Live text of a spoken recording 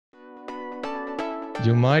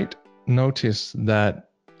You might notice that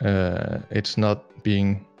it's not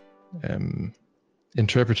being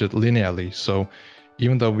interpreted linearly. So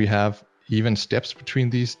even though we have even steps between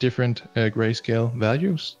these different grayscale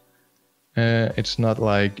values, it's not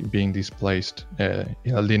like being displaced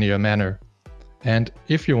in a linear manner. And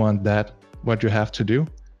if you want that, what you have to do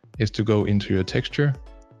is to go into your texture,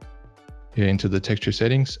 into the texture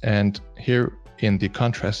settings, and here in the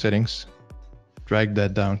contrast settings, drag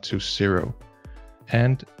that down to 0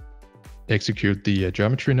 and execute the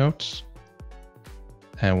geometry nodes.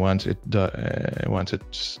 And once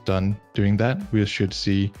it's done doing that, we should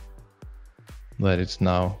see that it's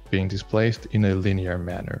now being displaced in a linear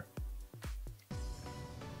manner.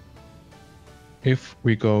 If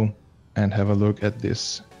we go and have a look at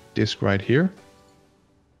this disk right here,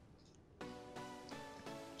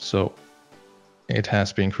 so it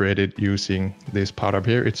has been created using this part up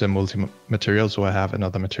here. It's a multi-material, so I have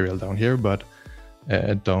another material down here, but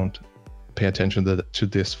don't pay attention to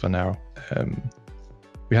this for now.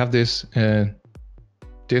 We have this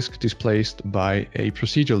disk displaced by a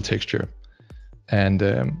procedural texture. And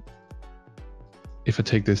if I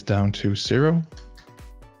take this down to 0,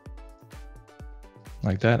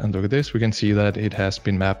 like that, and look at this, we can see that it has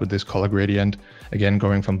been mapped with this color gradient, again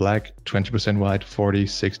going from black, 20% white, 40,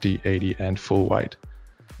 60, 80, and full white.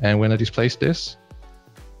 And when I displace this,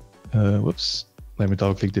 whoops, let me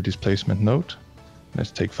double click the displacement node. Let's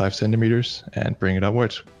take 5 centimeters and bring it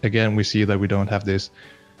upwards. Again, we see that we don't have this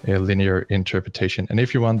linear interpretation. And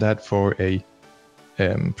if you want that for a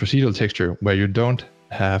procedural texture where you don't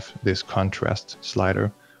have this contrast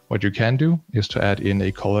slider, what you can do is to add in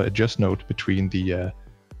a color adjust node between the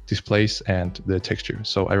displace and the texture.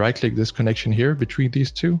 So I right click this connection here between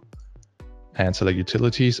these two and select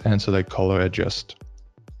utilities and select color adjust.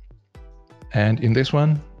 And in this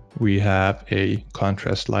one, we have a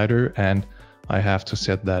contrast slider, and I have to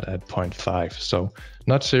set that at 0.5. So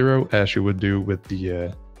not 0 as you would do with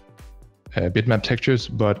the bitmap textures,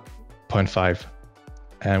 but 0.5.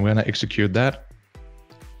 And when I execute that,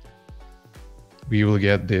 we will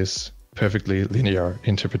get this perfectly linear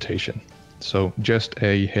interpretation. So just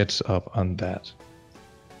a heads up on that.